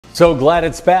So glad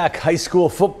it's back. High school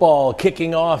football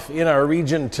kicking off in our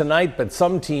region tonight, but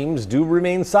some teams do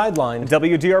remain sidelined.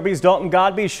 WDRB's Dalton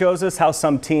Godby shows us how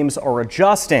some teams are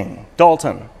adjusting.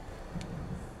 Dalton.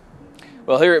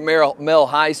 Well, here at Mel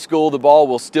High School, the ball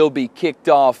will still be kicked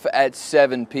off at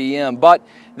 7 p.m., but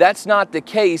that's not the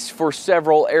case for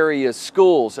several area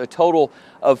schools. A total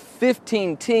of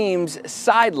 15 teams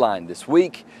sidelined this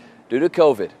week due to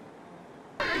COVID.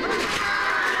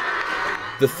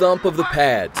 The thump of the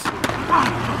pads,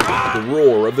 the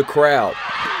roar of the crowd.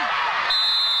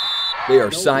 They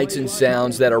are sights and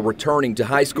sounds that are returning to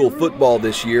high school football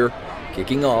this year,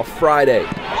 kicking off Friday.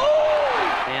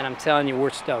 And I'm telling you, we're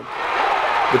stoked.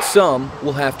 But some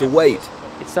will have to wait.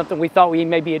 It's something we thought we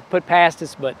maybe had put past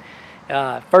us, but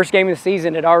first game of the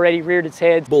season had already reared its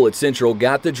head. Bullitt Central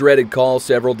got the dreaded call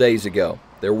several days ago.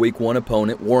 Their Week 1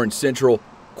 opponent, Warren Central,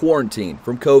 quarantined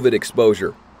from COVID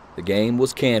exposure. The game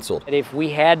was canceled. If we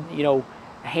had, a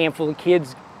handful of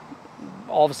kids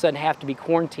all of a sudden have to be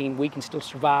quarantined, we can still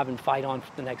survive and fight on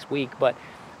for the next week. But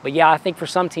yeah, I think for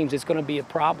some teams it's going to be a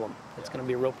problem. It's going to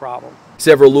be a real problem.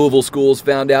 Several Louisville schools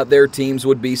found out their teams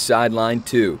would be sidelined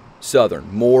too. Southern,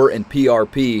 Moore, and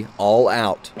PRP all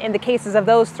out. In the cases of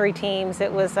those three teams,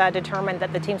 it was determined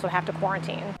that the teams would have to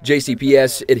quarantine.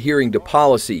 JCPS adhering to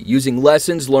policy, using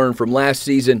lessons learned from last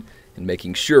season and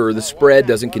making sure the spread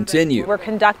doesn't continue. We're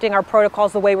conducting our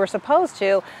protocols the way we're supposed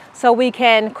to, so we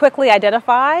can quickly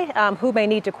identify who may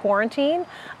need to quarantine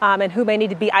and who may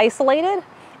need to be isolated,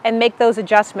 and make those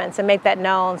adjustments and make that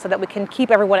known so that we can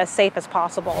keep everyone as safe as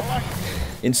possible.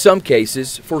 In some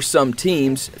cases, for some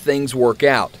teams, things work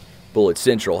out. Bullitt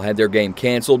Central had their game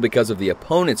canceled because of the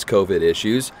opponent's COVID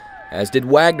issues, as did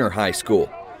Wagner High School.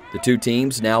 The two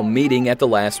teams now meeting at the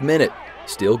last minute,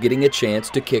 still getting a chance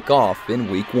to kick off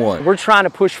in Week 1. We're trying to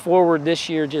push forward this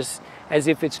year just as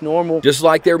if it's normal. Just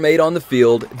like they're made on the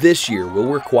field, this year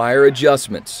will require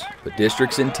adjustments, but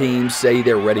districts and teams say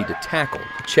they're ready to tackle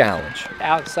the challenge.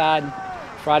 Outside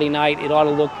Friday night, it ought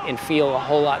to look and feel a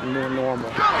whole lot more normal.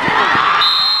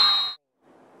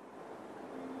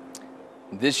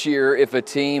 This year, if a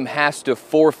team has to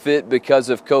forfeit because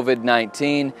of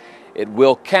COVID-19, it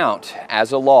will count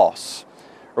as a loss.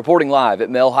 Reporting live at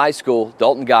Mel High School,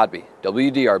 Dalton Godby,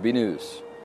 WDRB News.